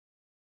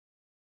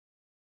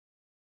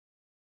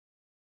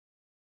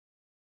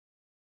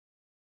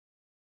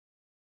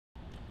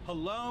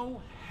Hello,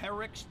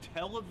 Herricks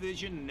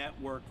Television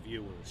Network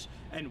viewers,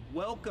 and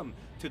welcome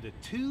to the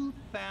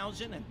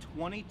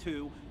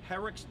 2022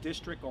 Herricks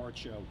District Art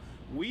Show.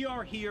 We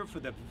are here for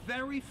the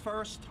very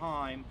first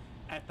time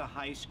at the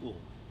high school.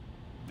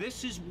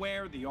 This is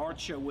where the art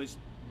show is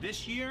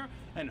this year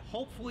and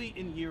hopefully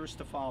in years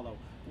to follow.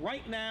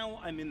 Right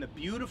now, I'm in the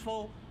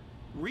beautiful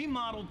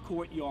remodeled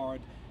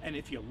courtyard, and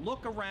if you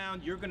look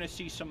around, you're going to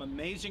see some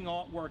amazing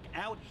artwork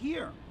out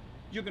here.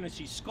 You're going to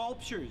see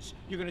sculptures,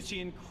 you're going to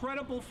see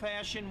incredible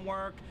fashion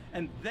work,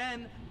 and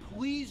then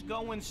please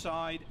go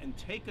inside and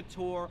take a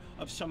tour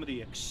of some of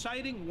the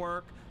exciting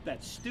work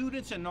that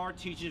students and art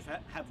teachers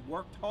have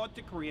worked hard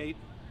to create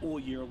all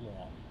year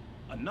long.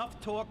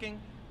 Enough talking,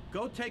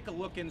 go take a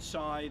look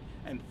inside,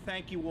 and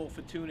thank you all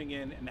for tuning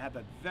in, and have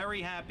a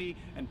very happy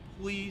and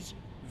please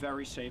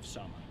very safe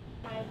summer.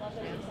 I love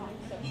that you sound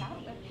so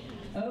happy.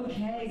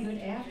 Okay, good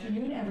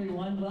afternoon,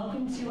 everyone.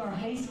 Welcome to our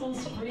high school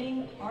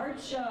spring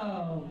art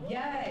show.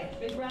 Yay!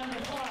 Big round of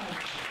applause.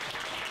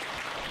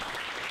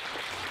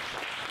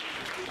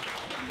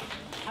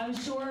 I'm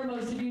sure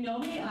most of you know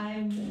me.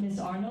 I'm Miss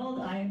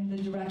Arnold. I'm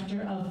the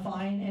Director of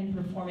Fine and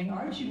Performing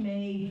Arts. You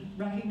may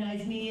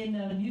recognize me in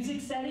the music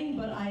setting,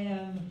 but I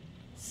am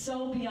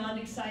so beyond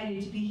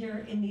excited to be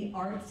here in the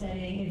art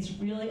setting. It's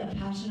really a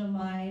passion of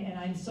mine, and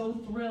I'm so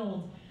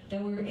thrilled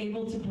that we were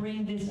able to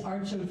bring this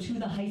art show to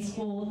the high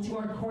school, to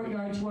our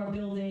courtyard, to our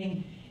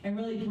building, and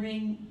really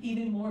bring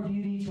even more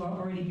beauty to our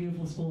already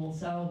beautiful school.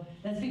 So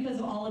that's because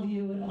of all of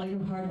you and all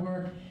your hard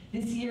work.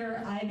 This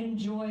year, I've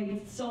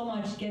enjoyed so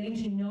much getting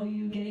to know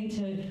you, getting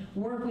to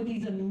work with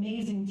these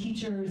amazing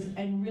teachers,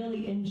 and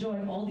really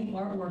enjoy all the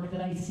artwork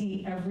that I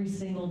see every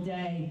single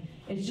day.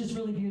 It's just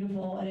really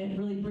beautiful, and it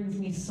really brings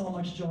me so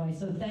much joy.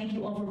 So thank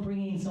you all for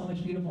bringing so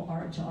much beautiful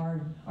art to our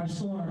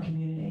school and our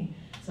community.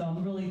 So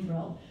I'm really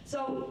thrilled.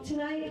 So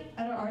tonight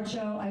at our art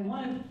show,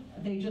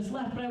 they just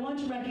left, but I want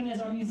to recognize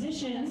our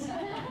musicians.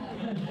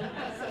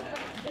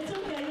 It's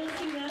okay, you'll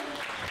see them.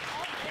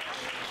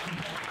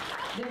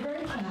 They're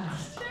very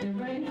fast. They're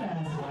very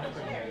fast.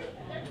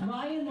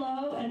 Ryan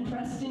Lowe and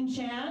Preston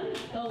Chan,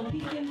 they'll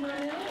peek in for a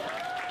minute.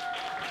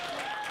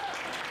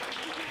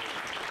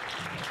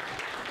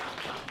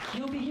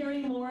 You'll be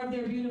hearing more of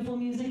their beautiful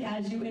music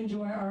as you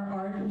enjoy our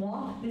art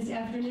walk this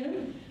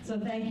afternoon. So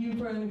thank you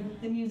for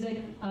the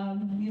music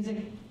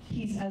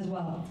piece as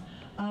well.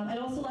 I'd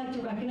also like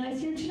to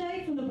recognize here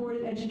tonight from the Board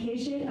of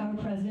Education, our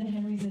President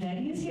Henry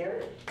Zanetti is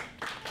here.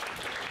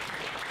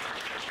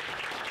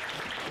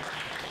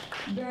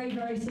 Very,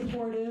 very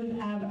supportive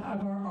of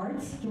our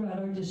arts throughout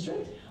our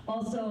district.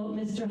 Also,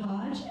 Mr.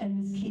 Hodge and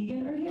Ms.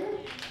 Keegan are here.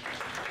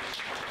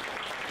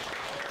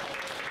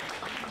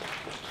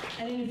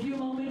 And in a few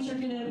moments, you're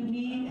going to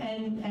meet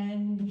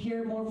and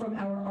hear more from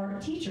our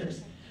art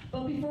teachers.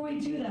 But before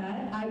we do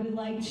that, I would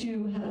like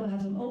to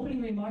have some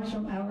opening remarks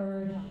from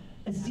our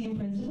esteemed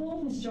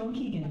principal, Ms. Joan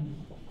Keegan.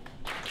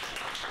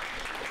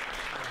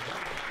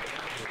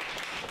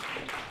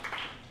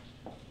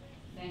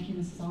 Thank you,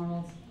 Mrs.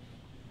 Arnold.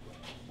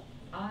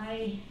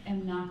 I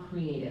am not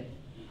creative,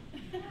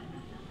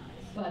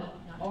 but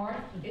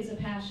art is a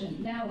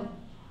passion. Now,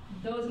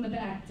 those in the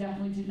back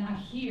definitely did not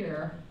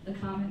hear the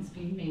comments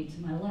being made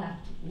to my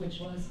left, which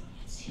was,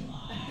 yes you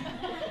are,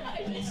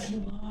 yes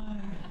you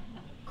are.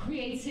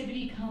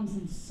 Creativity comes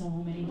in so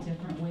many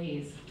different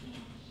ways,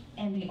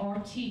 and the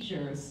art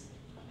teachers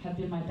have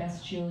been my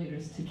best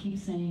cheerleaders to keep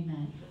saying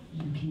that,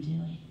 you can do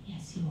it,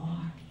 yes you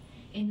are,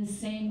 in the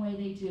same way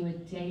they do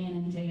it day in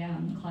and day out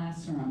in the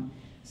classroom.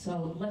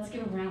 So let's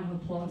give a round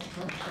of applause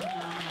for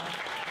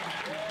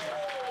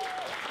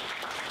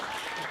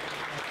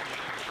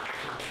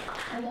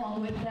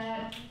Along with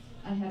that,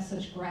 I have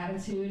such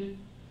gratitude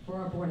for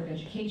our Board of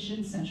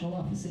Education, Central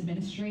Office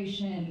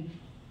Administration,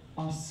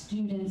 our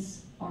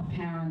students, our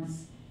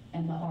parents,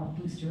 and the Art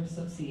Booster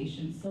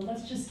Association. So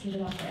let's just give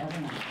it up for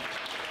everyone.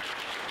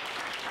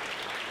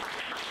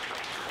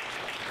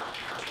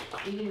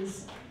 It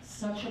is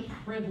such a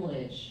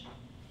privilege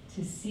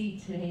to see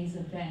today's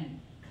event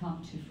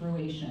come to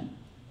fruition.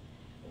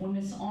 When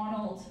Ms.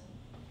 Arnold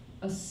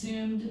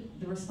assumed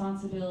the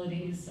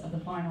responsibilities of the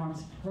Fine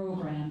Arts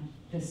program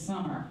this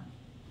summer,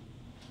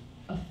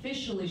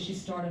 officially she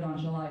started on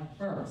July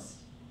 1st,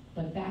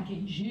 but back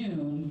in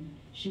June,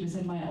 she was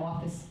in my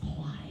office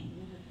plotting,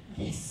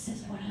 this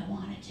is what I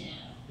want to do.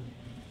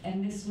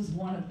 And this was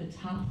one of the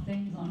top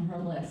things on her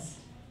list.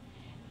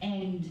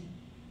 And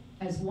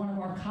as one of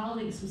our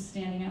colleagues was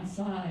standing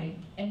outside,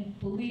 and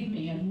believe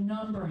me, a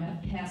number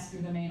have passed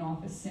through the main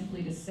office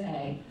simply to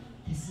say,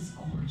 this is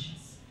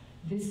gorgeous.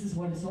 This is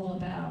what it's all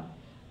about.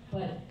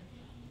 But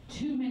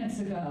 2 minutes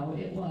ago,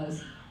 it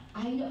was,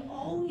 I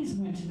always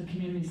went to the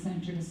community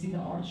center to see the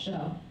art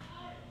show,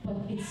 but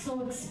it's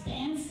so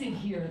expansive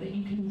here that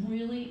you can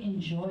really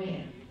enjoy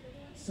it.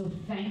 So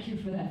thank you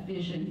for that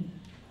vision,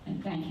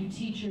 and thank you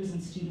teachers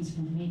and students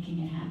for making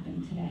it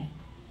happen today.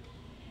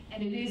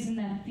 And it is in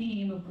that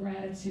theme of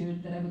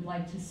gratitude that I would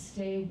like to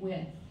stay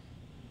with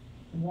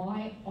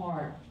why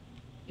art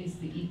is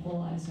the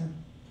equalizer.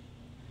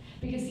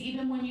 Because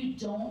even when you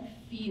don't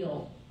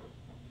feel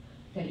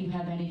that you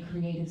have any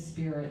creative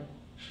spirit.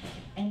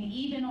 And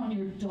even on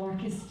your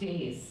darkest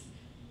days,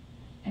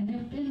 and there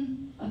have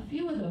been a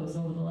few of those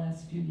over the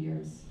last few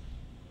years,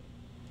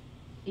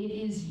 it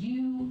is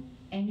you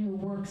and your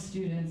work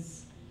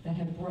students that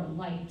have brought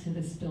light to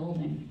this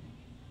building.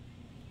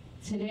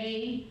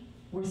 Today,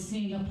 we're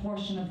seeing a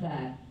portion of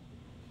that,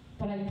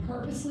 but I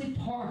purposely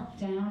parked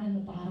down in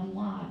the bottom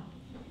lot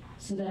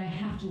so that I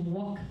have to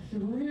walk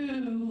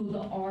through the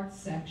art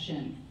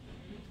section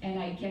and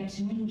I get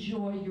to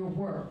enjoy your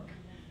work.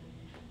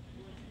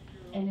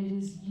 And it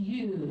is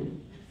you,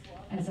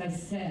 as I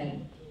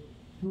said,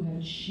 who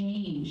have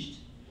changed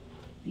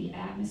the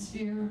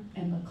atmosphere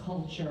and the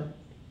culture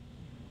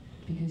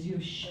because you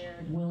have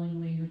shared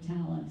willingly your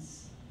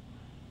talents.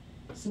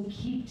 So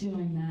keep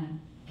doing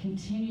that.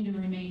 Continue to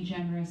remain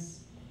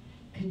generous.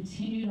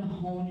 Continue to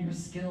hone your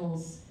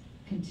skills.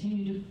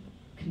 Continue to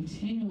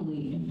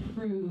continually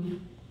improve.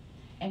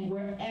 And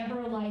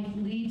wherever life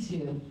leads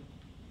you,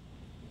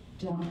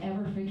 don't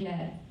ever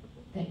forget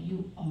that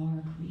you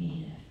are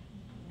creative.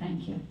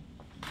 Thank you.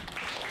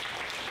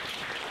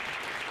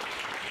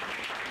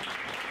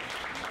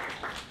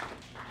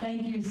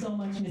 Thank you so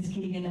much, Ms.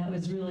 Keegan. That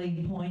was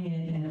really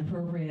poignant and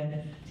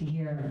appropriate to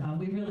hear.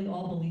 We really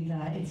all believe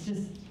that. It's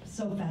just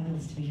so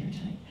fabulous to be here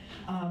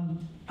tonight.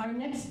 Our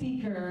next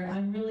speaker,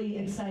 I'm really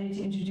excited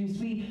to introduce.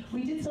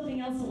 We did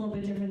something else a little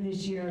bit different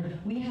this year.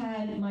 We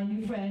had my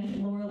new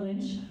friend, Laura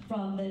Lynch,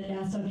 from the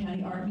Nassau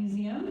County Art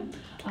Museum.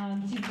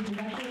 She's the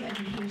Director of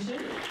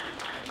Education.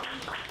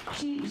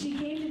 She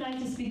came tonight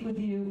to speak with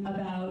you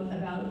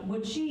about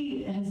what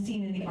she has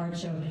seen in the art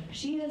show.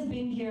 She has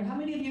been here. How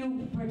many of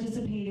you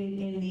participated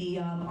in the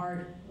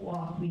art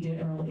walk we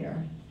did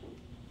earlier?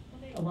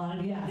 A lot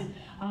of you,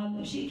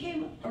 yes. She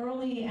came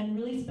early and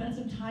really spent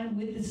some time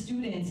with the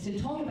students to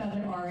talk about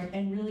their art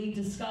and really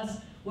discuss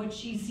what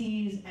she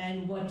sees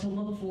and what to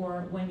look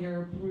for when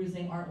you're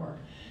perusing artwork.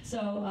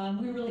 So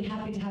we're really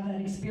happy to have that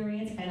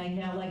experience, and I'd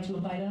now like to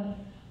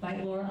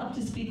invite Laura up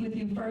to speak with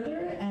you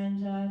further,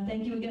 and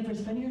thank you again for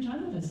spending your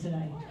time with us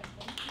today.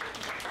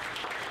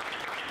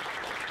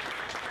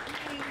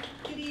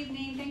 Good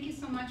evening. Thank you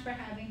so much for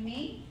having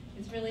me.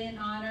 It's really an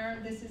honor.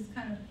 This is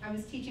I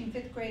was teaching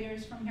 5th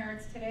graders from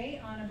Herricks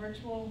today on a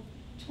virtual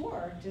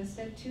tour just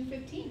at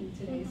 2:15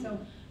 today. So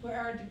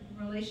our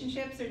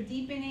relationships are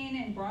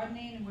deepening and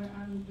broadening, and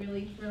I'm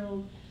really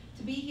thrilled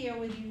to be here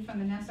with you from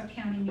the Nassau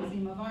County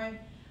Museum of Art.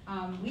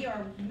 We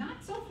are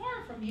not so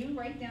far from you,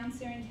 right down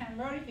Syriantown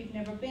Road. If you've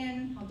never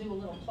been, I'll do a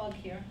little plug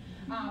here.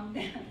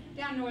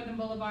 Down Northern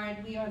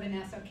Boulevard, we are the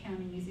Nassau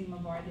County Museum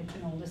of Art. It's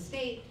an old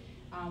estate.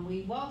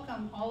 We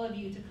welcome all of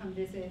you to come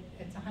visit.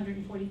 It's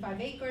 145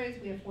 acres.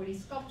 We have 40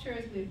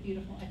 sculptures. We have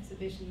beautiful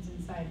exhibitions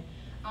inside.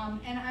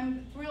 And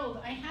I'm thrilled.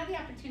 I had the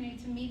opportunity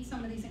to meet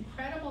some of these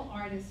incredible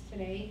artists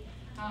today.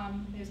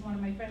 There's one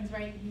of my friends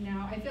right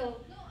now. I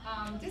feel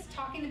just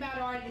talking about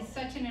art is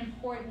such an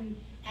important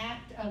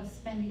act of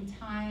spending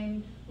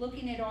time,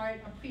 looking at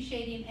art,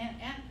 appreciating, and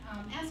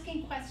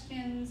asking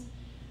questions,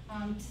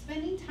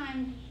 spending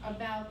time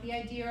about the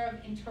idea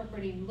of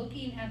interpreting,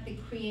 looking at the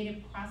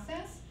creative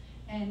process,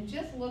 and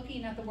just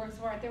looking at the works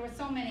of art. There were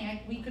so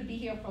many, we could be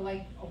here for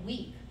like a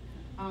week.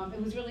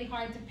 It was really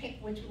hard to pick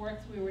which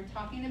works we were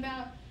talking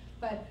about,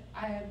 but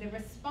the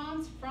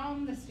response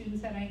from the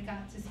students that I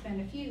got to spend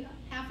a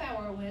half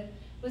hour with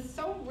was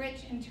so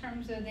rich in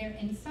terms of their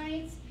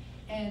insights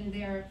and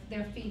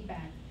their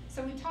feedback.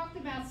 So we talked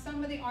about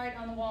some of the art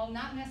on the wall,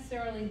 not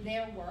necessarily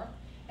their work,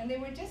 and they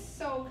were just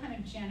so kind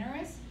of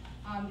generous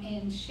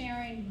in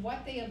sharing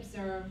what they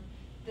observed,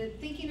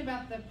 thinking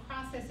about the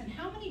process and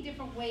how many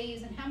different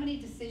ways and how many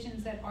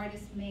decisions that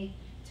artists make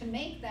to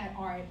make that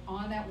art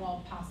on that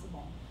wall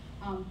possible.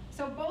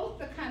 So both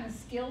the kind of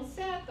skill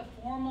set, the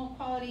formal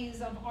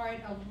qualities of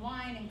art, of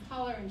line and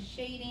color and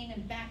shading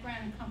and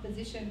background and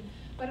composition,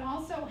 but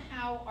also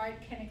how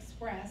art can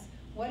express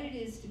what it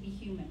is to be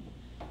human.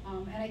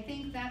 And I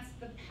think that's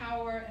the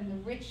power and the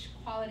rich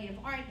quality of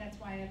art. That's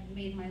why I've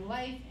made my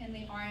life in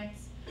the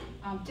arts,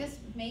 just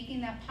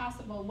making that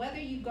possible, whether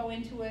you go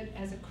into it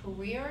as a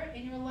career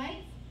in your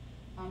life,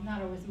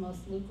 not always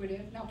most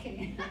lucrative, no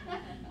kidding,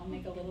 I'll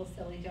make a little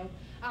silly joke,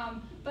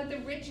 but the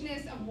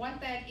richness of what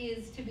that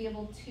is to be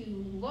able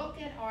to look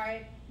at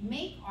art,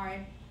 make art,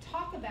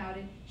 talk about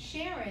it,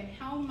 share it,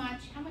 how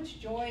much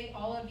joy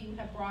all of you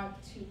have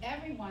brought to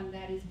everyone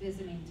that is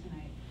visiting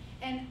tonight.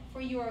 And for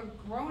your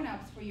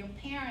grown-ups, for your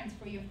parents,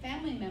 for your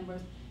family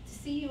members, to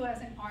see you as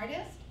an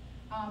artist,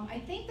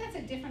 I think that's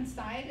a different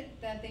side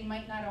that they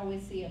might not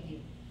always see of you.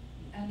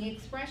 And the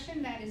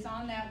expression that is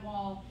on that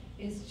wall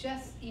is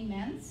just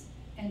immense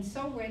and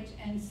so rich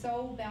and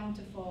so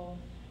bountiful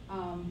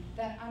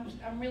that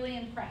I'm really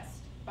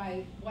impressed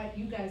by what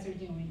you guys are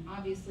doing.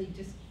 Obviously,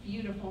 just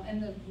beautiful.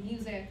 And the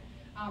music,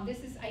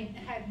 I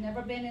had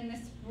never been in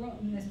this room,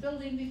 in this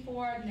building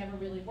before. I've never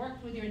really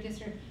worked with your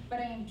district, but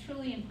I am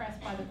truly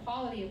impressed by the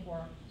quality of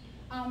work.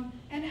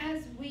 And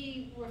as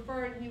we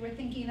were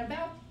thinking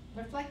about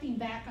reflecting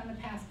back on the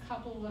past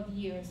couple of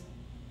years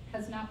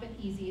has not been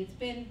easy. It's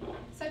been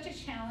such a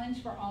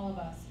challenge for all of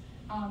us.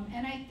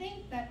 And I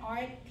think that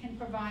art can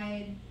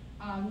provide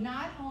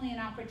Not only an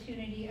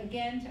opportunity,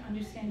 again, to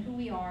understand who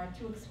we are,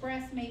 to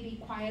express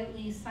maybe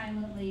quietly,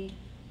 silently,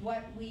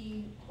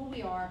 who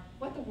we are,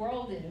 what the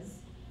world is,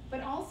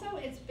 but also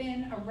it's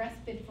been a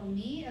respite for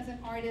me as an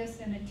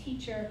artist and a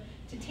teacher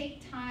to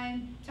take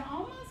time to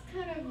almost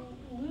kind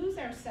of lose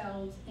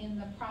ourselves in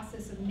the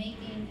process of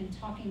making and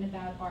talking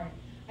about art.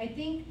 I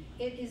think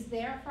it is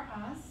there for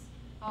us,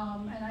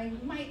 and I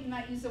might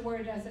not use the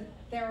word as a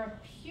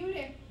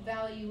therapeutic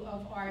value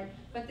of art,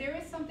 but there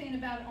is something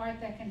about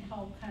art that can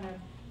help kind of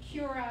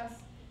cure us,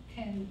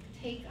 can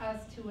take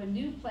us to a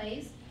new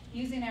place.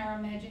 Using our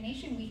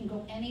imagination, we can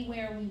go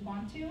anywhere we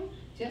want to,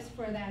 just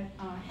for that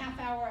half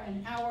hour,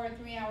 an hour,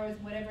 3 hours,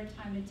 whatever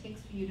time it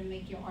takes for you to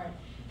make your art.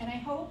 And I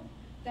hope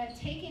that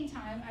taking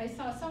time, I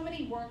saw so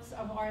many works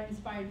of art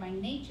inspired by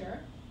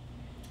nature,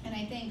 and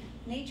I think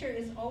nature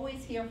is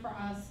always here for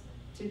us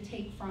to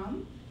take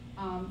from.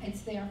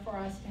 It's there for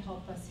us to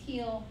help us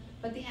heal,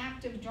 but the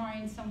act of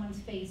drawing someone's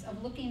face,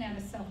 of looking at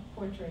a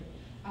self-portrait,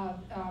 of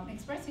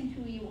expressing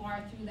who you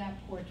are through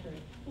that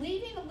portrait,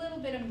 leaving a little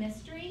bit of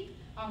mystery.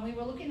 We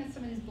were looking at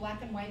some of these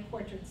black and white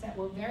portraits that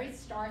were very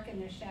stark in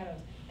their shadows,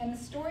 and the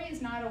story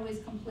is not always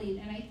complete,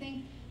 and I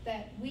think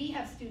that we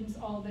have students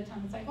all the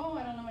time, it's like, oh,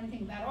 I don't know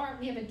anything about art.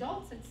 We have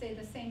adults that say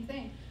the same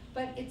thing,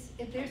 but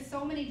there's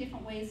so many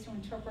different ways to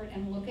interpret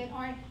and look at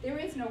art. There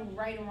is no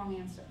right or wrong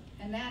answer,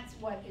 and that's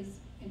what is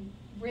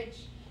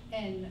rich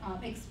and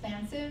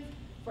expansive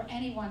for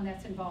anyone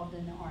that's involved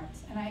in the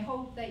arts. And I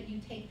hope that you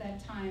take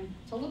that time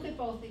to look at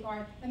both the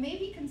art and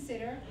maybe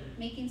consider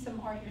making some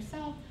art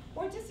yourself,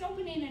 or just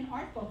opening an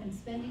art book and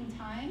spending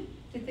time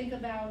to think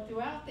about,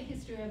 throughout the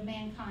history of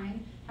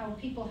mankind, how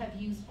people have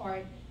used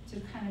art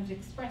to kind of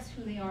express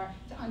who they are,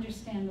 to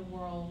understand the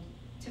world,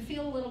 to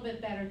feel a little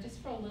bit better just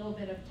for a little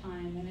bit of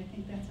time. And I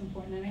think that's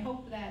important. And I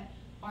hope that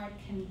art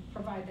can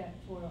provide that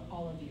for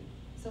all of you.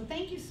 So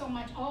thank you so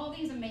much, all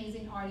these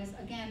amazing artists.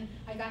 Again,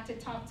 I got to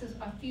talk to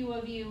a few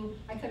of you.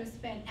 I could have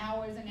spent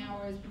hours and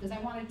hours because I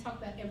wanted to talk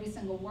about every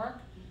single work,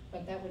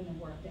 but that wouldn't have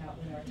worked out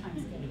with our time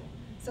schedule.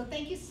 So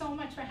thank you so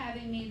much for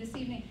having me this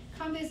evening.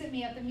 Come visit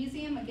me at the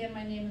museum. Again,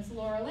 my name is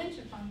Laura Lynch.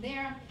 If I'm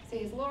there, say,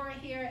 is Laura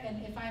here?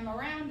 And if I'm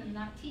around and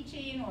not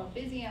teaching or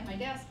busy at my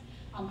desk,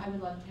 I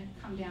would love to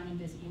come down and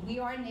visit you. We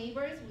are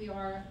neighbors. We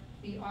are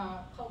the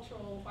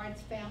cultural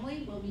arts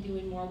family. We'll be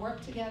doing more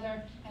work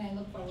together, and I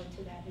look forward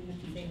to that in the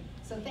future.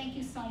 So thank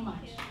you so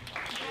much.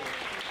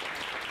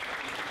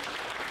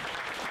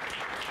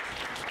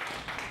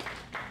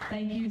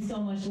 Thank you so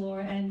much,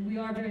 Laura, and we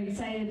are very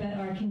excited about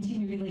our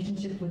continued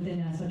relationship with the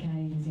Nassau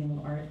County Museum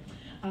of Art.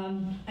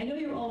 I know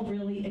you're all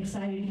really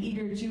excited and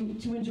eager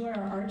to enjoy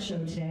our art show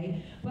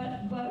today,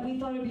 but we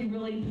thought it would be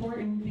really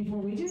important before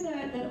we do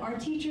that our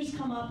teachers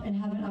come up and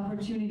have an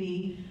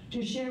opportunity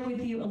to share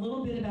with you a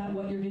little bit about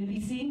what you're going to be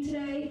seeing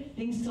today,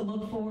 things to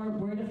look for,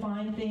 where to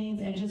find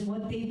things, and just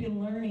what they've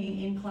been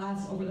learning in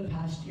class over the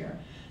past year.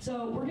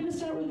 So we're going to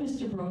start with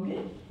Mr.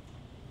 Brogan,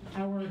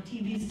 our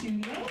TV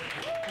studio.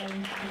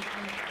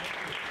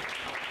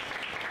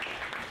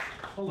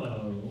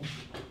 Hello.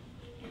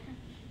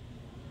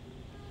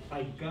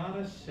 I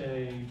gotta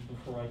say,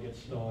 before I get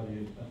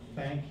started, a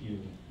thank you.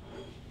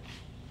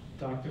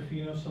 Dr.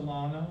 Fino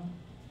Solano,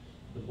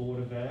 the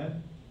Board of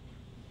Ed,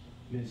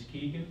 Ms.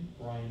 Keegan,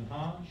 Brian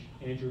Hodge,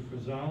 Andrew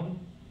Frazone,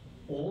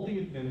 all the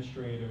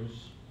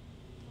administrators,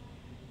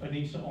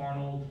 Anissa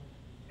Arnold,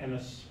 and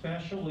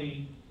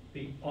especially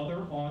the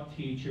other art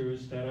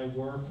teachers that I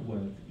work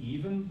with.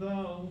 Even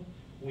though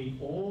we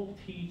all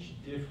teach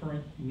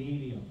different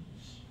mediums,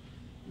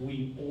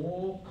 we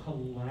all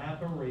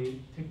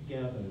collaborate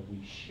together.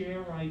 We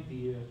share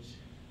ideas.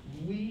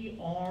 We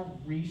are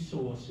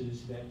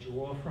resources that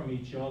draw from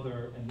each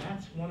other, and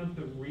that's one of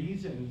the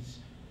reasons,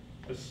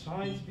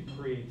 besides the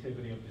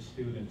creativity of the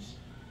students,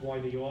 why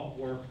the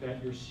artwork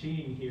that you're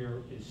seeing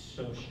here is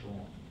so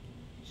strong.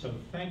 So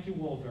thank you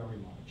all very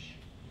much.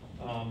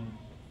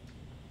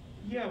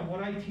 Yeah,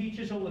 what I teach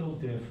is a little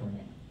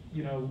different.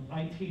 You know,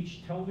 I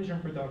teach television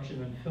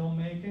production and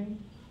filmmaking.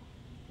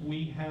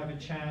 We have a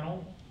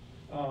channel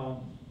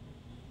on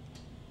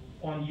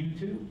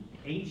YouTube,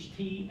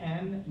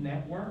 HTN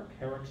Network,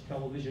 Herricks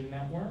Television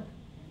Network,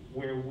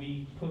 where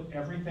we put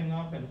everything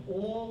up, and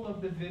all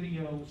of the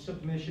video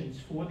submissions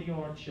for the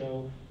art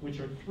show, which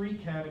are 3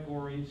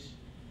 categories: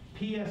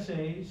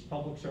 PSAs,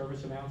 public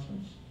service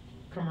announcements,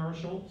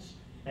 commercials,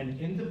 and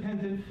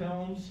independent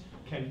films,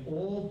 can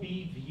all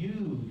be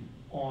viewed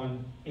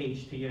on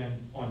HTN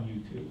on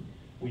YouTube.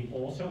 We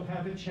also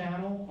have a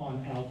channel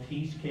on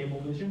Altice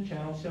Cablevision,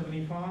 channel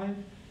 75,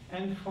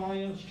 and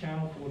FiOS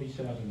channel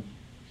 47.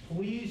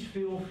 Please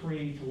feel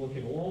free to look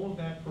at all of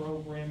that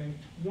programming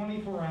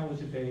 24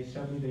 hours a day,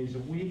 7 days a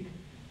week.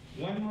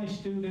 When my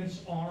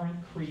students aren't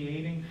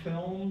creating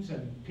films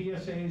and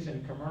PSAs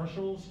and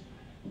commercials,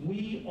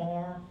 we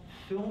are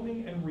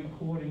filming and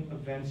recording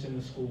events in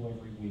the school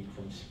every week,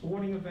 from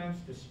sporting events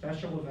to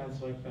special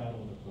events like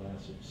Battle of the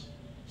Classes.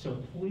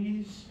 So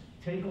please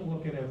take a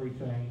look at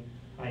everything.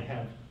 I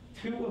have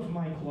 2 of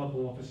my club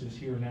officers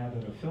here now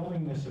that are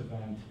filming this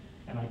event,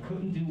 and I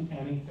couldn't do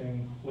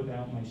anything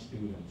without my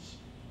students.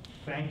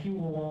 Thank you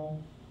all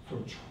for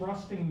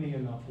trusting me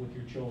enough with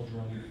your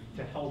children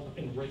to help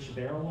enrich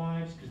their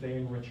lives, because they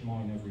enrich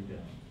mine every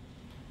day.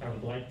 I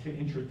would like to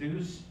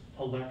introduce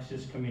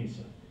Alexis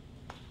Camisa.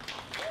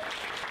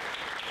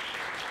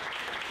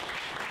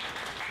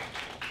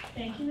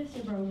 Thank you,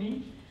 Mr.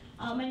 Brogan.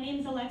 My name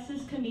is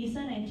Alexis Camisa,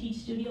 and I teach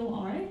studio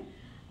art.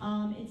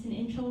 It's an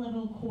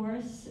intro-level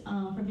course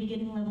for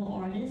beginning-level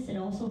artists. It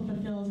also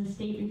fulfills a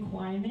state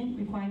requirement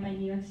required by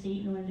New York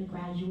State in order to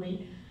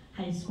graduate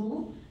high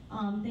school.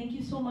 Thank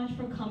you so much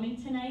for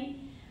coming tonight.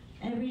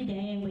 Every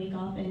day I wake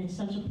up and it's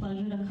such a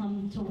pleasure to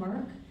come to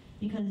work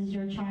because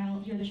your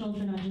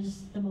children are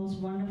just the most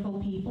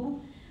wonderful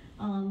people.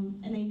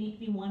 And they make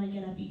me want to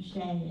get up each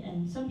day.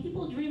 And some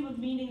people dream of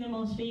meeting their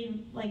most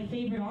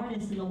favorite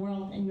artists in the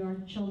world, and your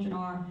children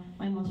are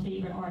my most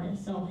favorite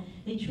artists. So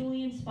they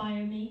truly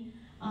inspire me.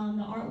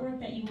 The artwork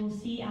that you will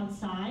see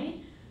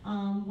outside,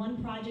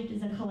 one project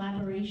is a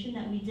collaboration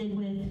that we did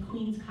with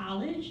Queens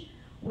College,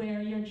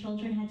 where your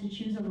children had to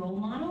choose a role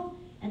model,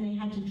 and they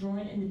had to draw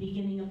it in the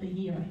beginning of the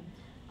year.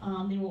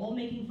 They were all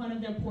making fun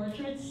of their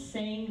portraits,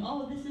 saying,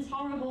 oh, this is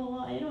horrible,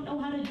 I don't know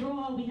how to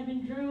draw, we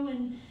haven't drew,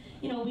 and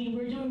we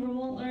were doing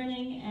remote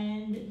learning,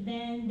 and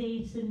then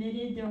they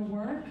submitted their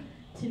work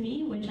to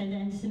me, which I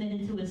then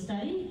submitted to a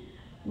study,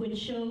 which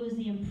shows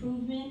the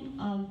improvement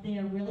of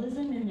their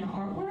realism in their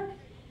artwork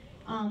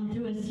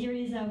through a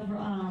series of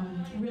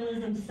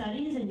realism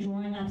studies and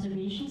drawing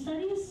observation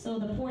studies. So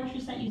the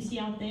portraits that you see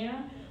out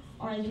there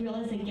are as real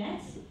as it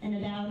gets and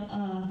about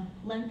a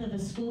length of a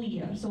school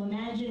year. So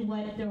imagine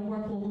what their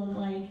work will look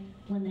like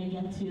when they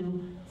get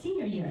to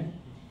senior year,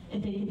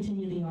 if they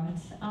continue the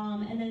arts.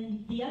 And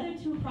then the other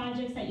two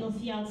projects that you'll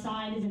see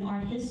outside is an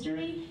art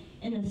history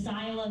in the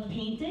style of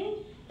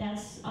painting.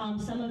 That's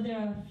some of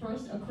their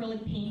first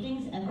acrylic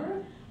paintings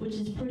ever, which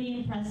is pretty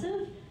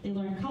impressive. They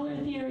learn color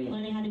theory,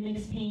 learning how to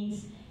mix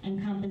paints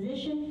and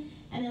composition.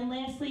 And then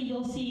lastly,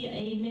 you'll see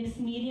a mixed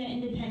media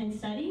independent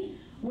study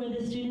where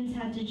the students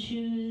had to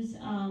choose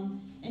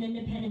an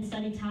independent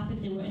study topic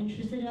they were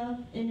interested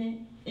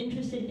in,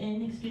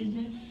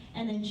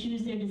 and then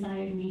choose their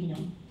desired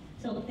medium.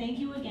 So thank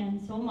you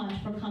again so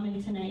much for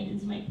coming tonight.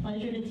 It's my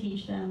pleasure to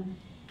teach them,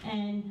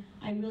 and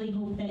I really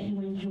hope that you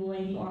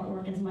enjoy the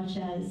artwork as much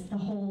as the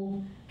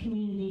whole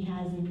community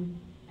has and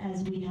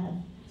as we have.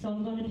 So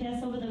I'm going to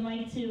pass over the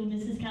mic to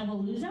Mrs.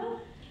 Cavaluzzo.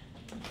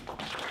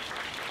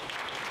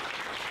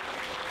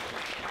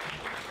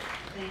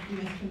 Thank you,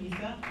 Ms.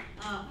 Camisa.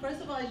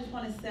 First of all, I just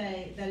want to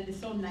say that it is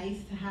so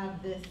nice to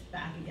have this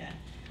back again.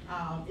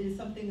 It is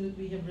something that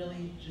we have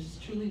really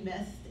just truly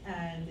missed,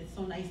 and it's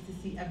so nice to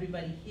see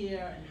everybody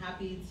here and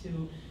happy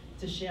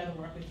to share the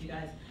work with you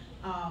guys.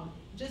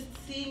 Just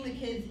seeing the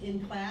kids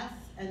in class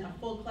and a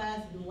full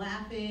class and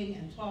laughing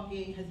and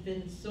talking has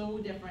been so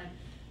different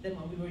than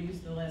what we were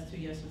used to the last 2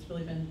 years, so it's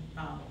really been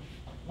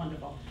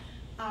wonderful.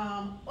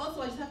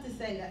 Also, I just have to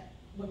say that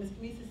what Ms.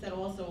 Camisa said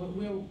also,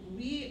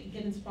 we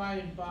get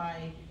inspired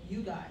by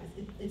you guys.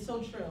 It's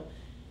so true.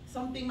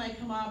 Something might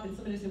come up and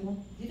somebody will say, well,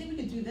 do you think we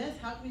could do this?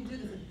 How can we do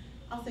this? And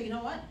I'll say, you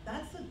know what,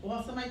 that's an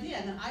awesome idea.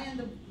 And then I end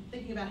up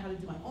thinking about how to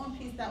do my own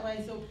piece that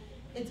way. So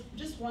it's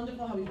just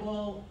wonderful how we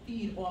all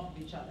feed off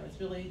of each other. It's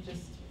really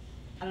just,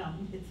 I don't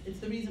know, it's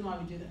the reason why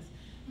we do this.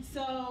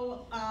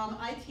 So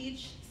I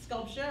teach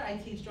sculpture. I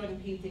teach drawing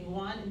and painting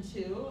 1 and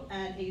 2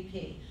 and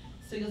AP.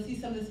 So you'll see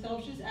some of the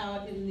sculptures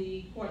out in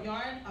the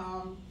courtyard.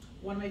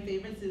 One of my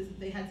favorites is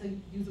they had to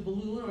use a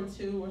balloon or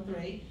 2 or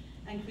 3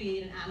 and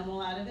create an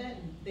animal out of it.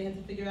 And they had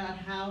to figure out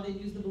how they'd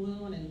use the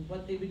balloon and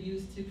what they would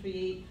use to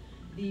create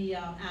the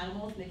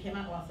animals, and they came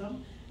out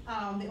awesome.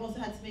 They also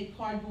had to make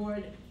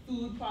cardboard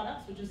food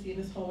products, which you'll see in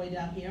this hallway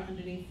down here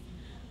underneath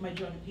my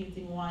drawing and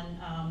painting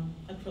 1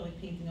 acrylic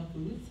painting of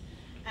foods.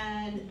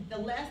 And the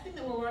last thing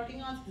that we're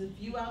working on, because there's a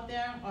few out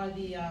there, are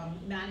the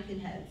mannequin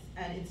heads.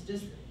 And it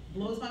just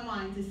blows my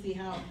mind to see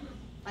how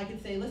I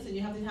could say, listen,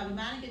 you have to have a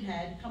mannequin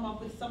head, come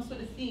up with some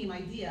sort of theme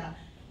idea,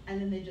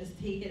 and then they just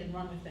take it and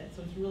run with it.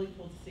 So it's really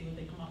cool to see what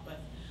they come up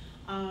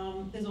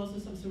with. There's also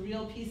some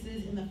surreal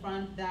pieces in the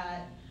front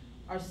that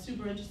are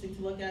super interesting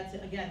to look at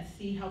to, again,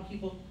 see how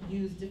people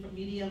use different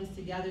mediums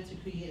together to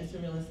create a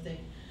surrealistic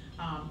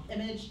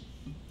image.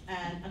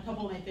 And a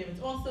couple of my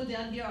favorites also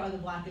down here are the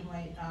black and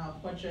white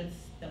portraits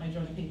that my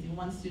drawing and painting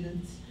 1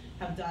 students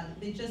have done.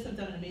 They just have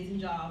done an amazing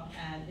job,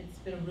 and it's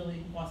been a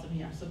really awesome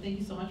year. So thank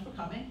you so much for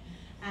coming.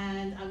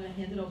 And I'm going to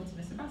hand it over to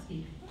Ms.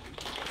 Zabrowski.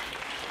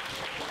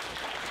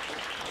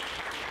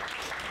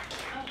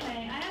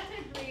 Okay, I have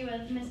to agree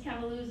with Ms.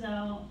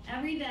 Cavaluzzo.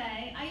 Every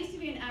day, I used to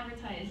be in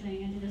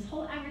advertising. I did this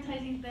whole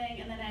advertising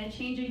thing, and then I had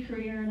changed a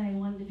career, and I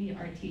wanted to be an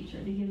art teacher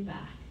to give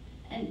back.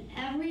 And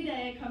every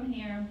day I come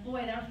here,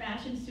 boy, our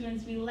fashion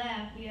students, we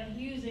laugh, we have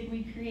music,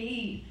 we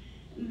create.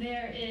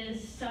 There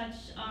is such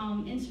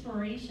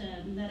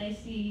inspiration that I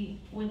see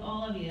with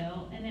all of you,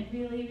 and it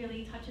really,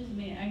 really touches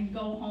me. I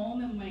go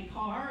home in my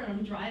car, and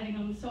I'm driving,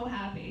 I'm so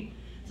happy.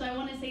 So I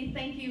want to say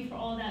thank you for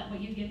all that,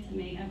 what you give to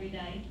me every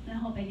day, and I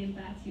hope I give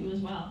back to you as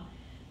well.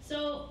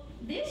 So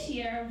this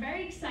year,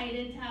 very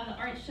excited to have the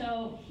art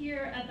show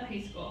here at the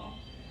high school.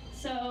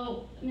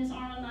 So Ms.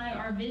 Arnold and I,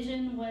 our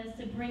vision was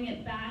to bring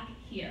it back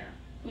here,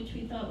 which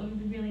we thought would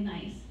be really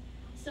nice.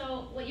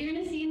 So what you're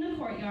gonna see in the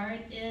courtyard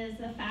is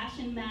the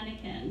fashion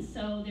mannequins.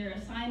 So their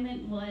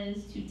assignment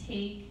was to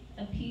take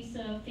a piece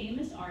of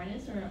famous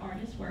artist or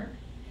artist work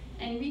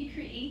and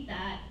recreate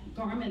that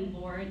garment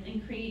board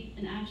and create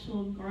an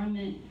actual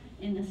garment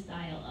in the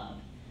style of.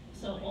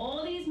 So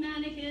all these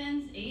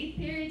mannequins, 8th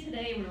period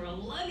today, we were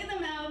lugging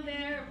them out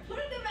there,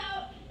 putting them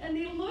out, and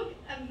they look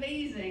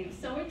amazing.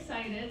 So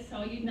excited,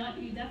 so you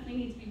definitely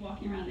need to be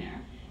walking around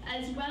there.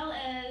 As well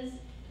as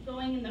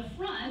going in the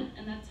front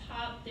and the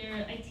top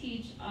there, I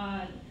teach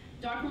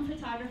darkroom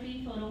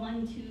photography, photo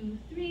 1, 2,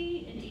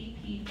 3,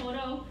 and AP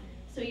photo.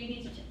 So you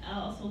need to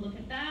also look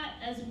at that,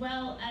 as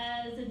well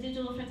as the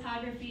digital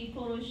photography,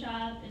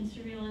 Photoshop, and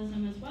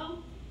surrealism as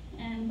well.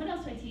 And what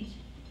else do I teach?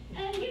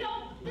 And you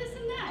know, this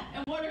and that,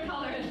 and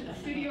watercolor and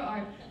studio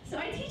art. So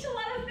I teach a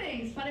lot of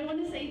things, but I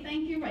want to say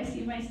thank you. I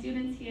see my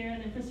students here,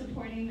 and for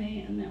supporting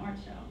me in the art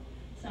show.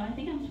 So I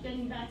think I'm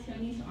getting back to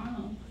Anissa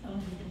Arnold. So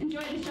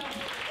enjoy the show.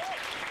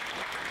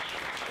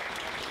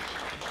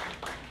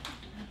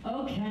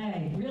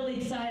 Okay, really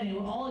exciting.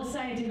 We're all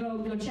excited to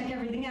go check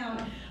everything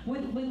out.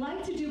 What we'd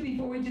like to do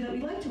before we do that,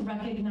 we'd like to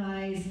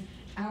recognize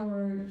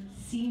our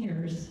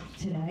seniors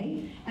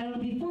today. And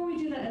before we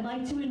do that, I'd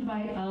like to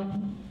invite up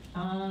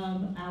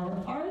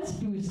our arts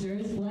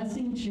boosters,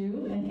 Blessing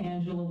Chu and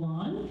Angela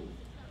Lon.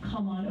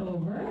 Come on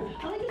over.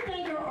 I'd like to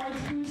thank our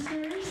arts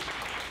boosters.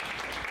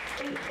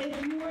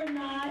 If you are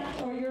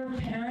not, or your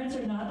parents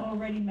are not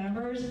already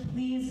members,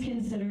 please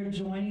consider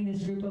joining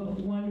this group of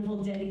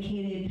wonderful,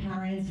 dedicated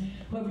parents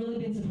who have really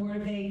been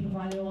supportive. They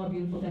provided all our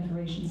beautiful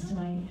decorations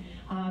tonight,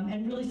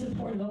 and really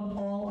supportive of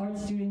all art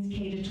students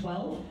K to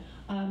 12.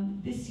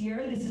 This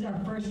year, this is our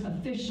first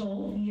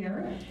official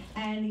year,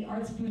 and the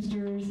Arts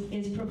Boosters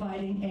is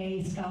providing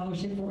a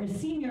scholarship for a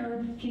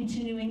senior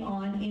continuing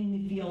on in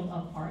the field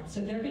of art.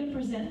 So they're going to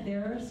present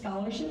their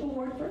scholarship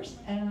award first,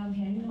 and I'm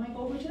handing the mic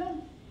over to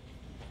them.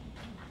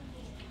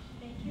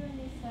 Thank you,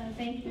 Anissa.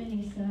 Thank you,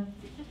 Anissa.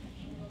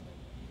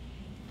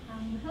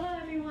 Hello,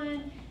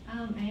 everyone.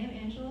 I am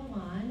Angela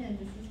Lon, and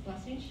this is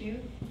Blessing Chu.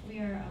 We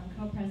are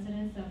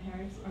co-presidents of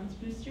Herricks Arts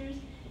Boosters.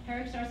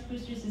 Herricks Arts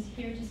Boosters is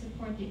here to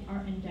support the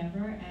art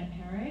endeavor at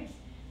Herricks.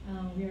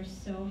 We are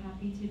so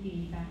happy to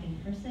be back in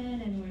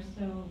person, and we're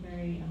so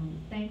very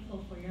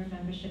thankful for your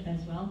membership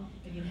as well.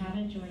 If you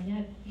haven't joined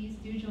yet, please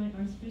do join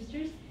Arts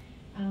Boosters.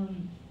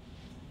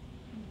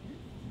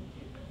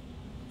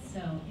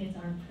 So it's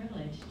our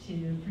privilege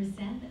to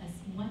present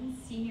one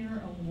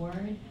senior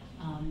award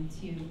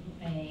to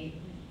a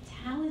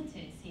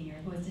talented senior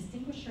who has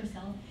distinguished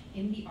herself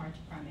in the art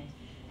department.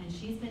 And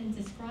she's been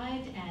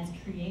described as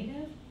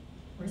creative,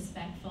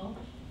 respectful,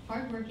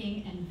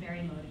 hardworking, and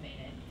very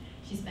motivated.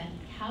 She spent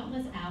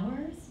countless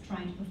hours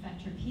trying to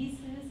perfect her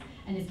pieces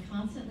and is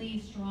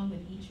constantly strong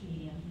with each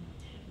medium.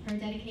 Her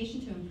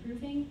dedication to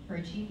improving her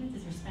achievements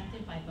is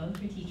respected by both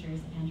her teachers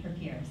and her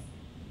peers.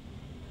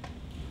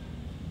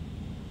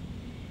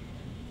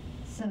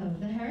 So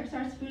the Herricks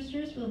Arts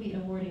Boosters will be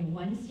awarding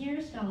one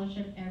senior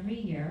scholarship every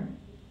year.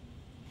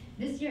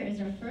 This year is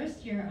our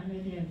first year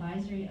under the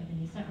advisory of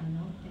Anissa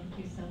Arnold.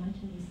 Thank you so much,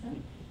 Anissa.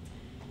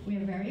 We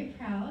are very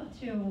proud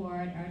to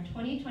award our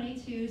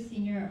 2022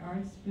 Senior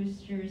Arts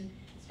Boosters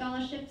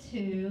Scholarship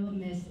to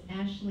Miss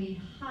Ashley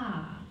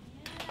Ha.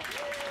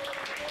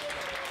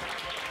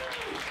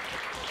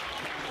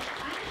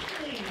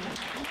 Ashley!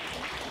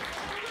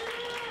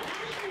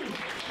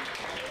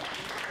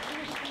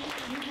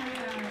 We have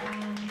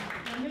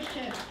our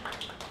membership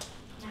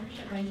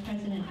Vice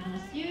President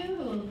Alice Yu,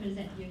 who will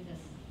present you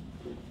this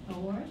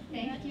award.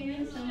 Thank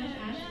you so much,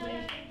 Ashley.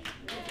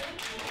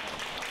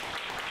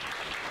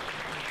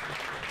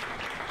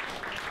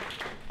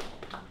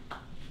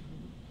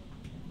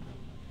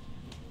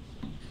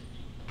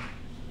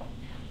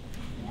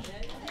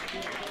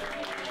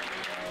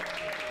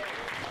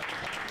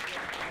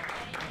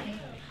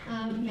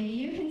 May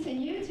you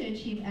continue to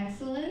achieve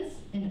excellence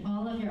in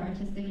all of your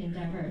artistic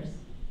endeavors.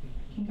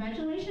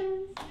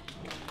 Congratulations.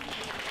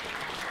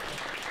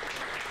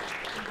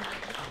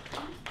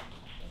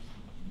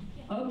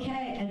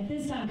 Okay, at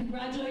this time,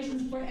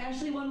 congratulations for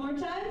Ashley one more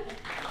time.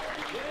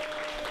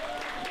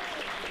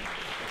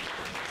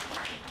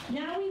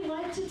 Now we'd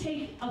like to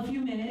take a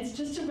few minutes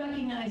just to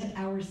recognize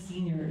our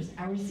seniors.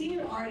 Our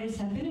senior artists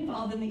have been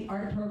involved in the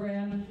art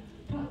program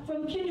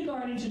from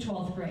kindergarten to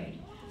 12th grade.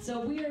 So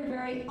we are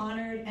very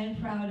honored and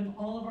proud of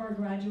all of our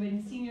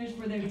graduating seniors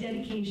for their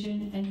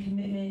dedication and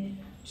commitment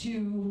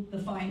to the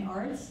fine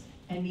arts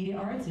and media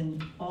arts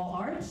and all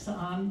arts.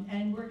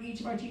 And we're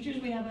each of our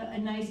teachers, we have a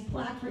nice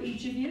plaque for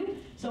each of you.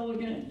 So we're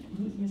gonna,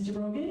 Mr.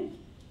 Brogan?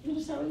 We're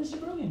gonna start with Mr.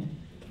 Brogan.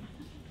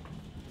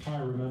 Hi,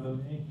 remember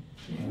me?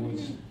 I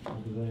was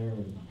over there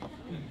and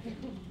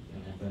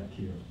back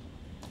here.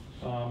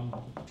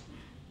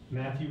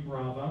 Matthew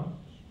Bravo,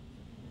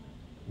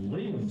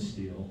 Leland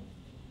Steele,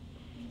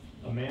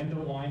 Amanda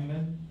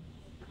Weinman,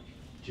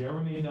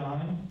 Jeremy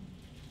Dye,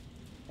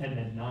 and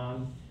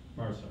Adnan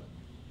Mercer.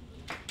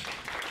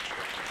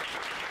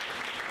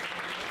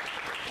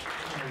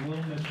 I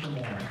will miss them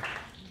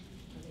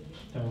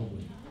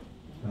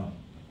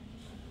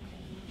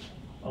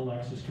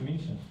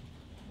Camisa?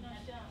 No, I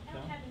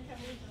don't. Kevin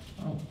Caruso.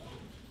 Oh.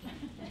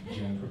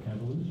 Jennifer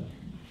Cavaluza.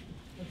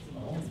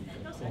 Oh,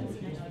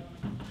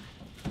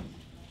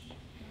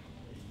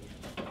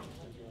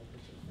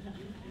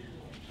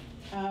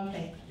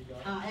 Okay.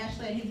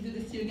 Ashley, I hate to do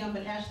this to you again,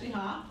 but Ashley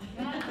Ha.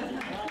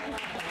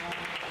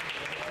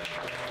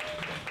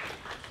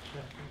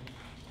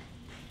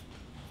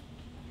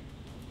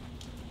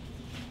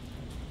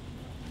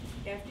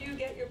 After you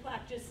get your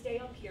plaque, just stay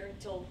up here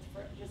until,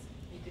 just,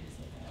 you do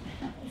say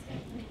that.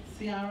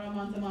 Ciara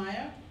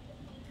Montemayor.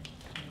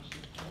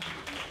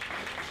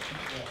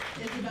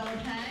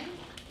 Isabella Tang.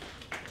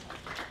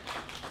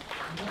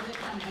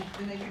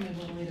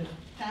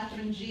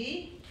 Catherine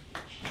G.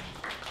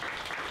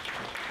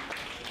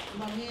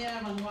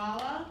 Lamia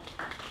Ranwala.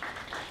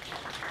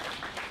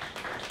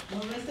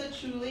 Marissa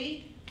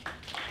Trulli.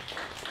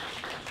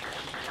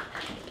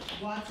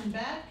 Watson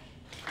Beck.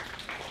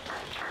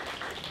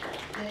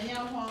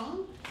 Danielle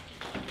Huang.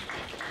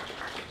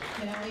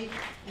 Kelly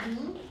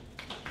Ng.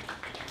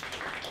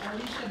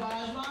 Alicia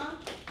Bajwa.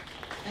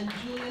 And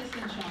Julia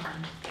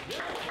Sinchon.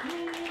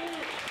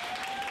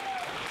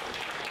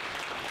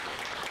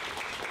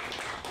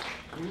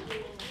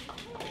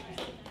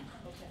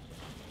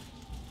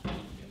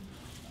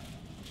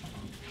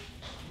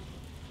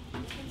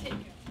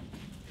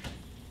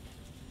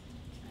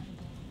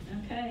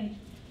 Okay,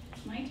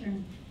 it's my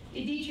turn.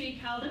 Iditri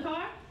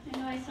Caldecott, I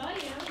know I saw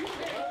you.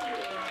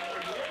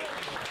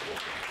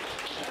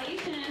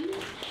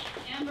 Congratulations.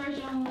 Amber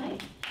Jean-Louis.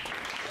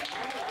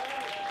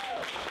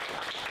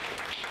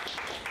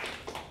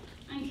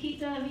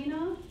 Ankita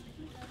Avino.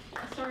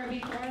 Sora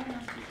Before, I don't know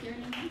if she's here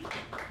anymore.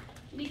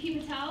 Nikki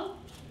Patel.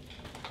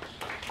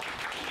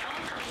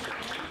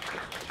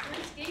 We're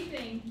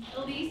escaping.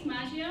 Elise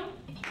Maggio.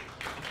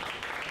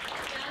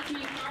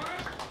 Jasmine Carr.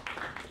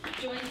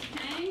 Joyce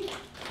Kang.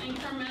 And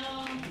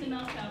Carmelo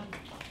Sinelco.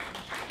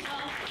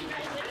 Well,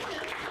 congratulations.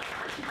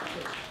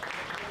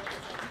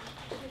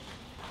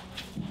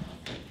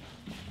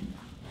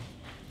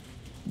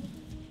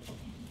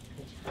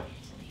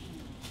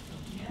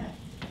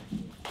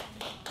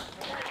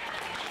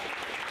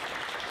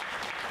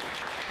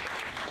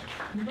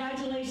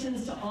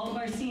 Congratulations to all of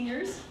our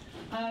seniors.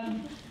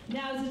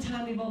 Now is the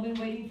time we've all been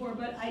waiting for,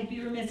 but I'd be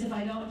remiss if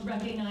I don't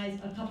recognize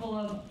a couple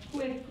of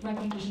quick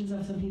recognitions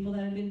of some people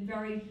that have been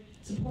very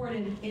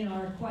supportive in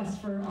our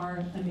quest for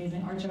our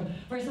amazing art show.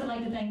 First, I'd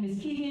like to thank Ms.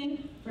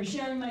 Keegan for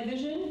sharing my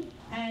vision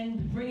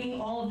and bringing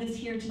all of this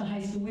here to the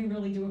high school. We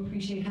really do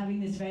appreciate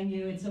having this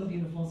venue. It's so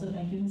beautiful, so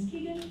thank you, Ms.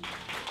 Keegan.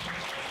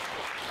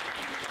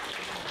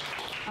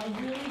 A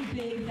really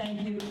big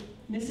thank you.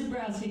 Ms.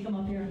 Zabrowski, come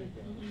up here.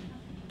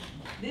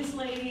 This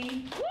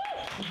lady,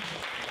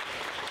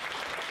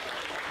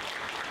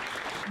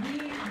 we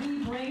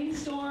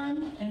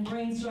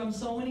brainstormed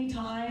so many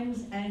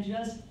times and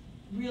just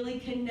really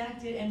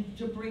connected and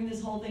to bring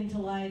this whole thing to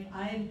life.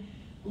 I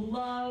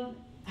love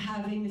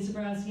having Ms.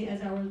 Zabrowski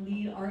as our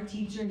lead art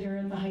teacher here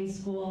at the high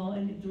school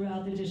and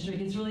throughout the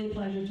district. It's really a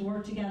pleasure to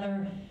work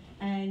together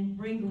and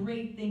bring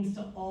great things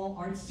to all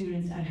art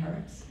students at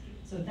Herricks.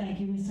 So thank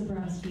you, Ms.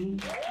 Zabrowski.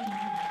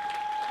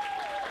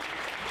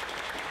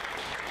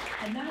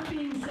 And that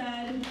being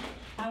said,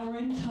 our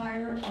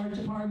entire art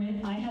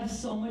department, I have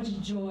so much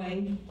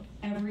joy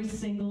every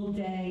single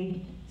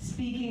day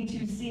speaking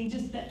to, seeing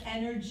just the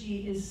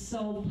energy is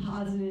so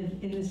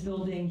positive in this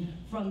building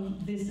from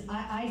this.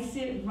 I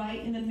sit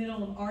right in the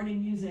middle of art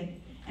and music,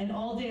 and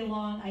all day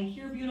long, I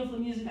hear beautiful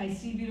music, I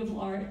see beautiful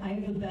art. I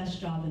have the best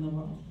job in the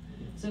world.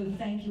 So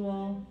thank you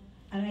all.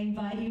 And I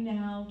invite you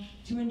now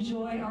to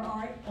enjoy our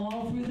art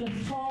all through the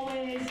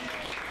hallways.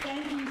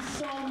 Thank you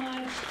so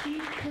much.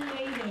 Keep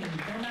creating,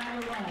 no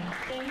matter what.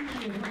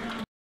 Thank you.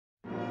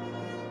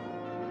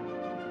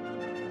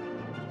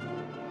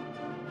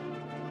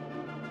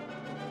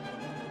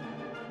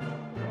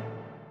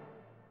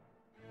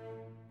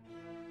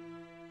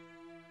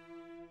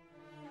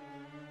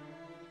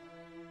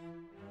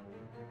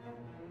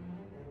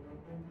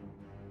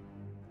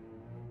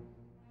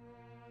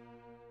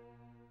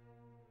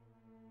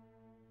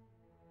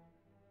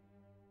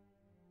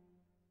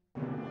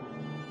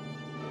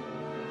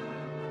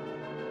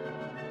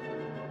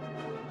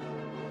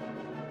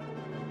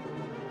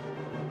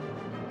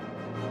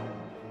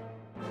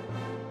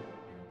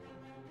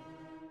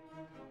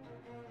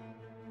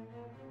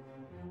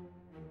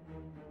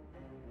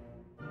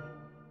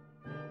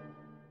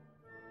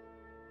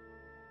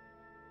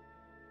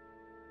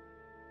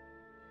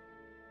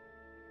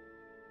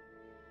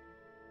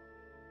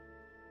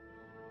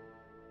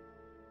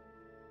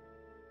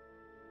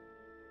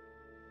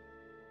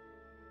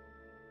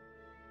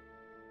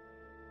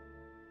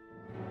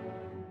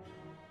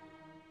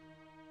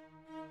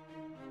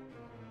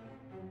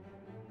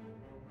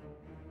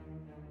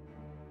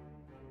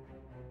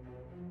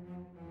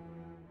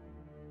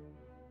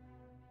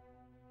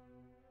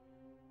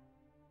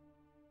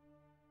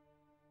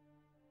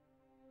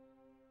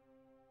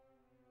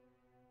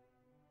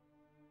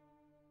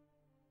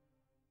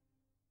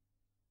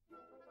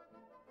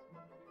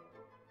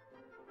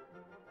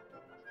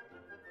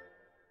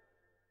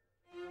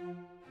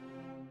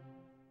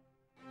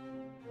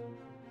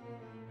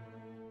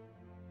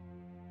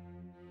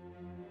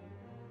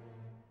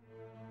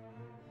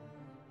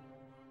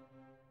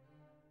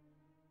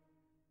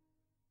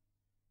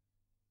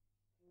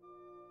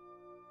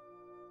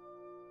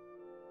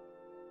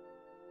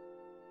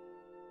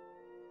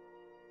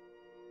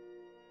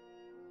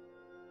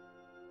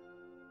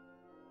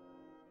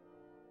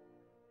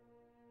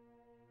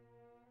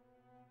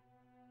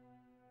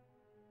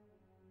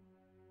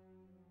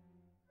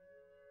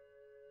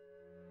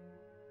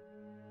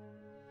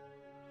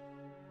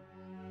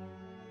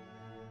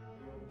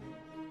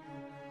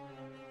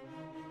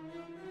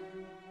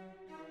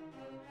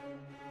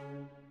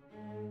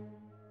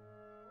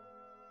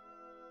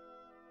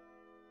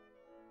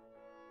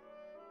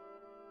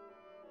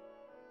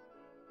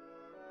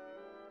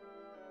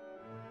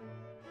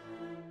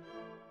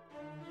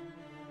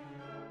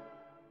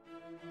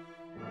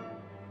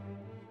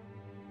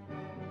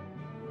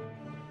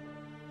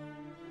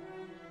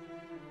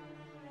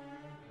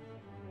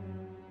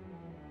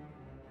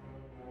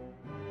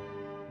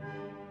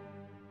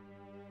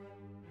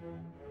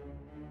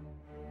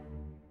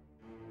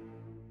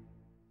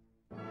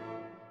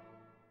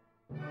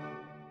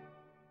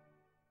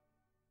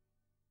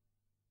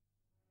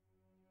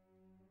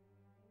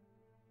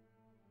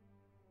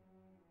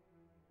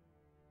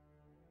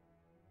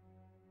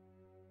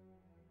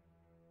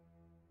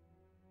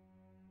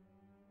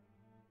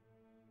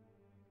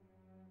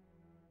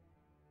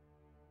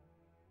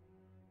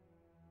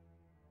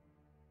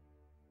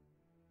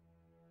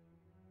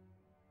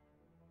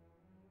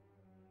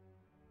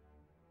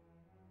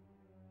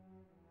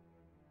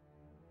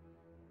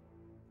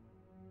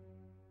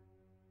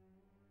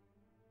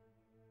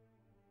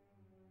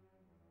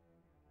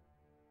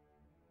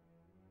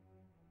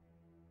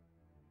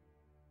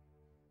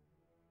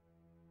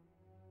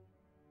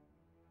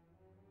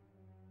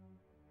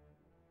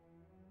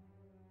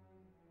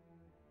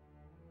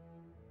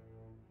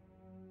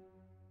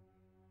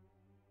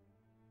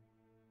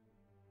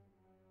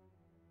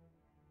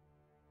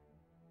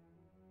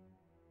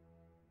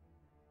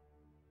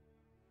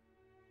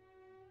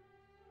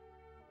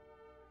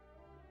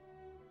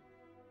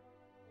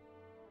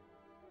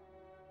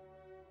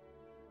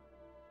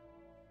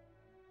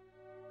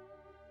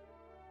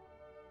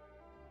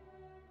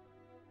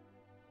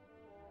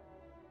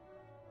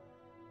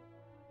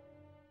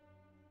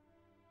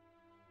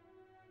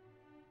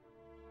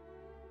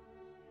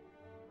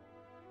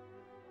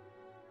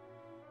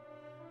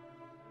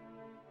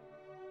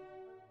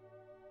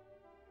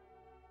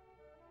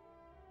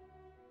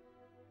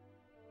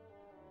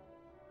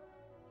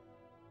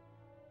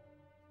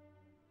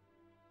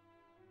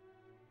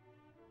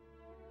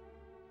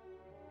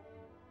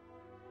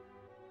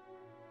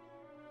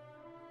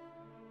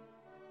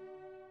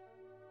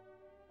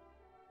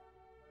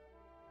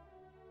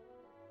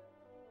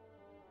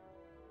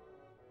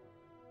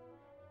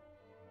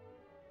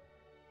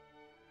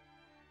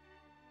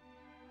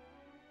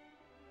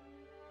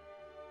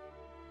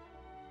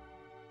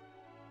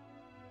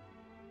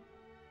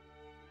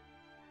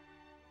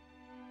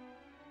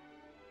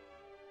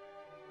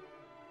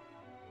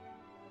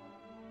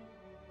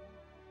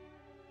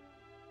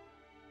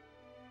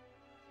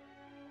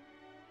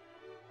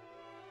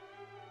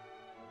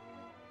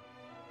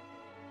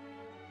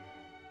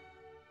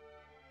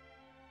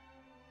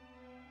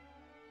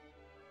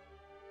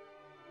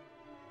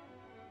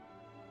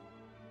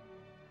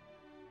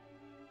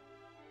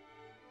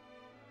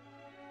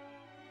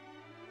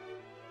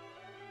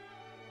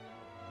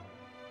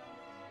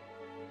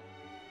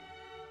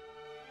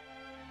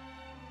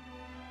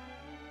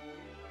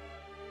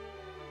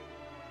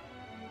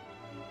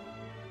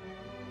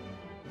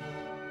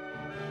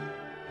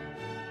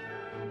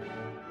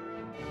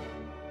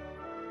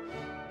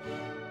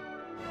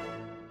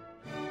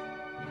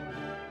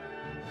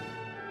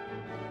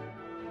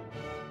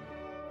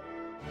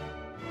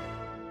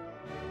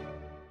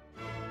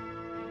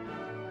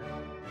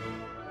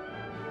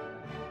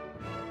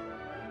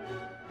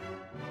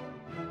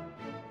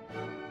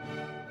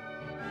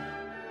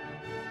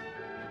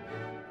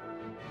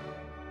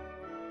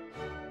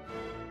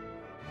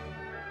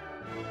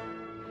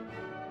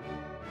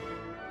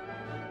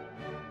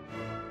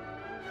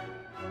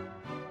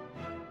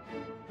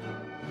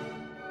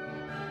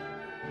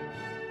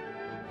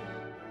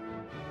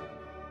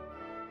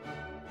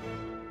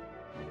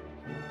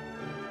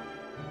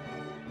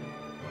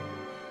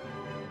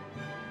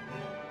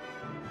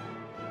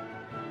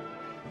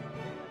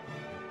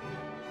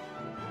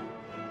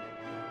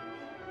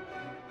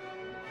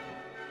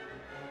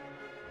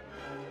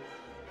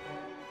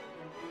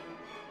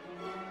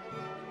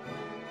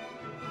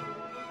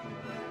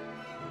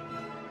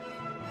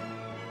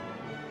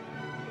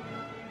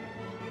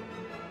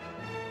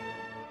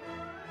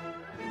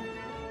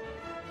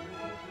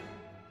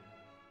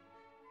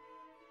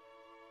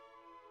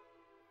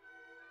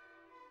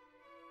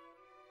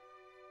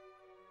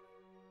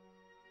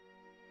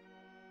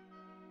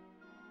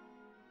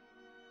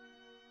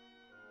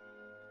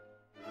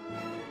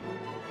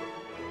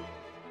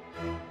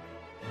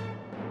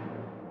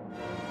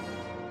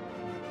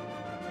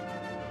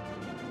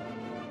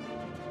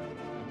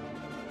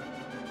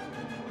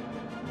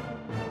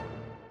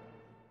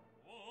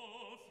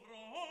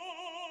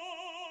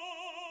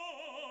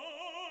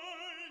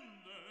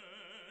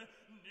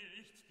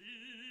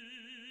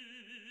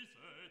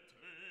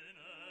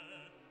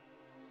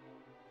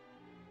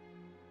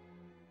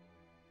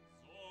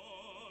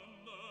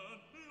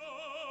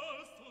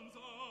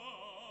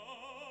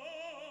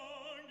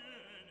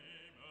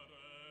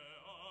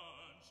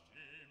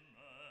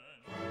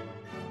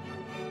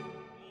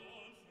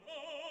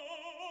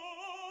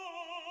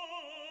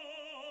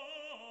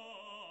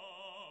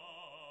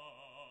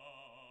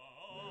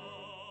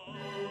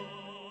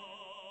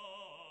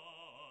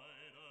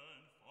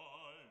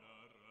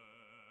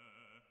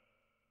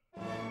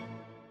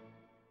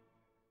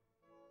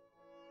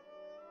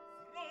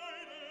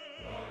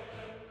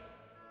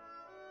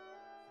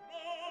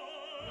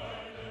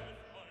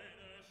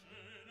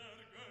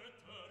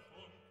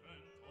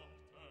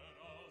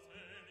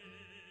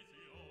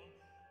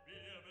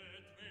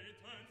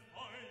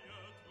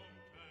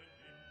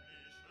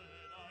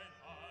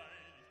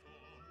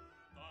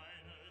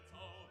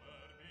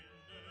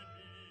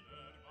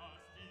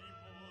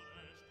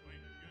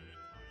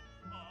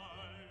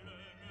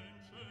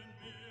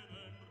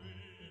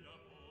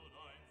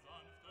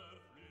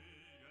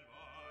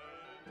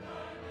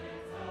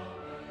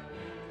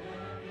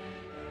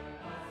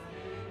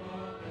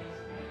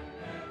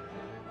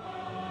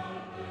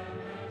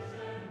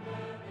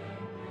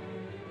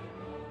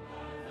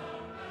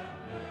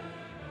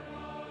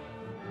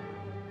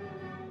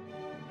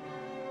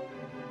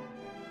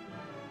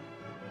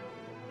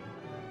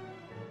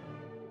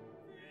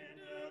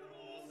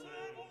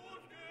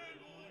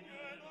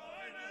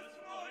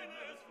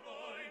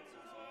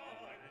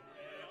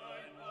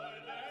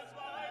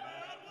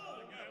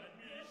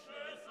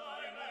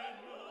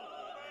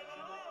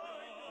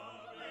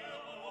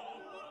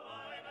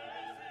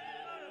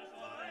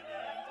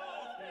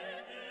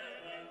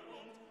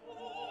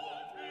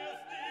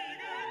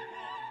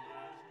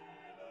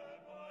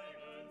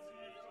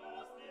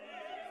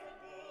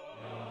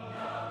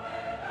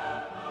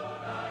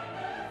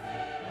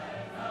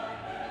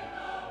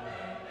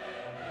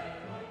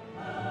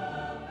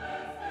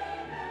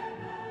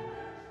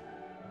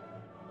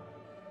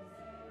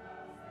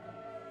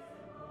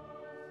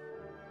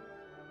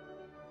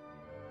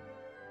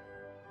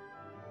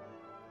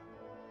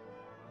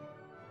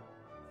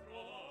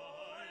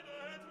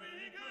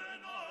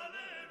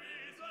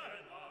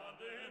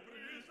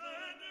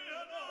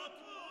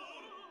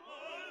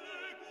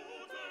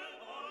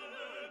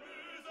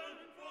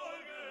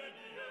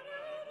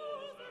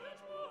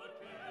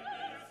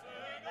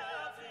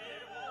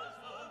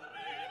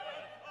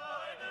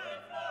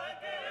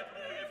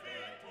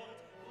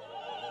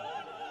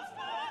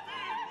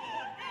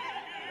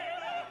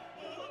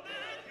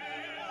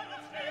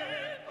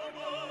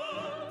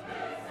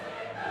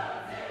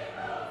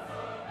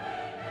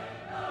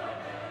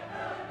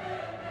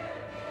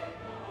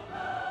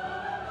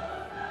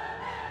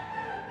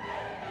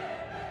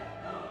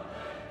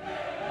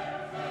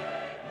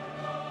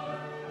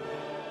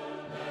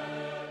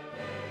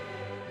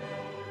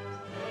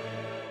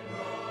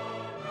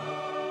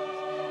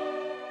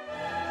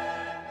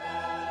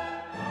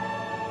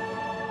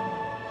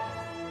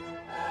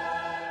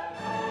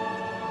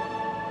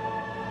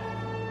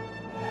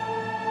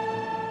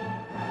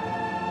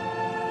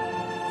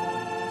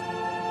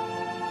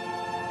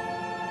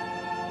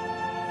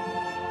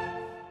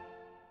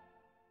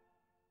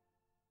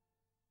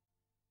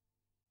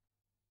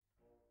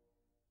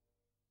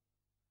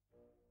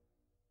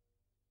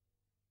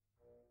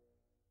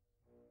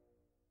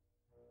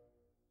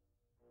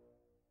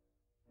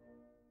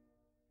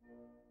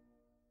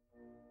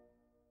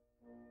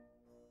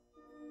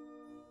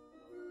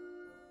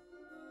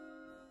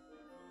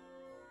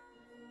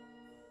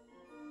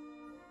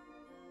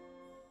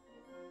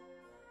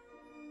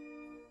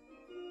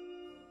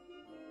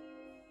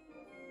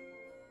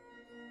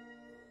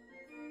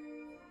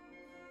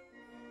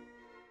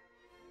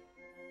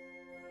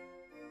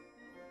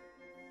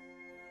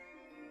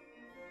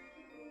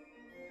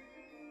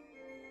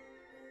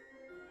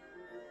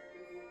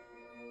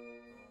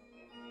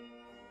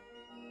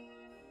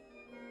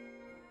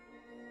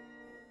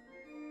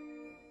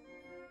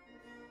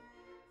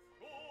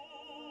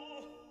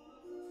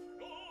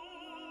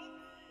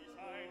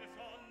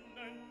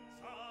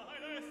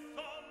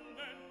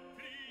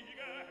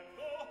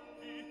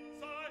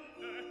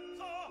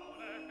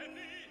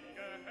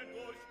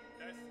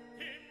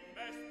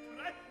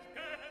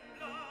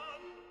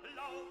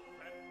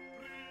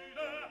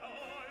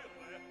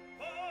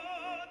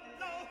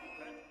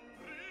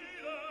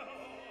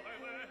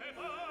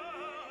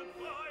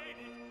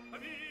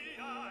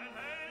 mia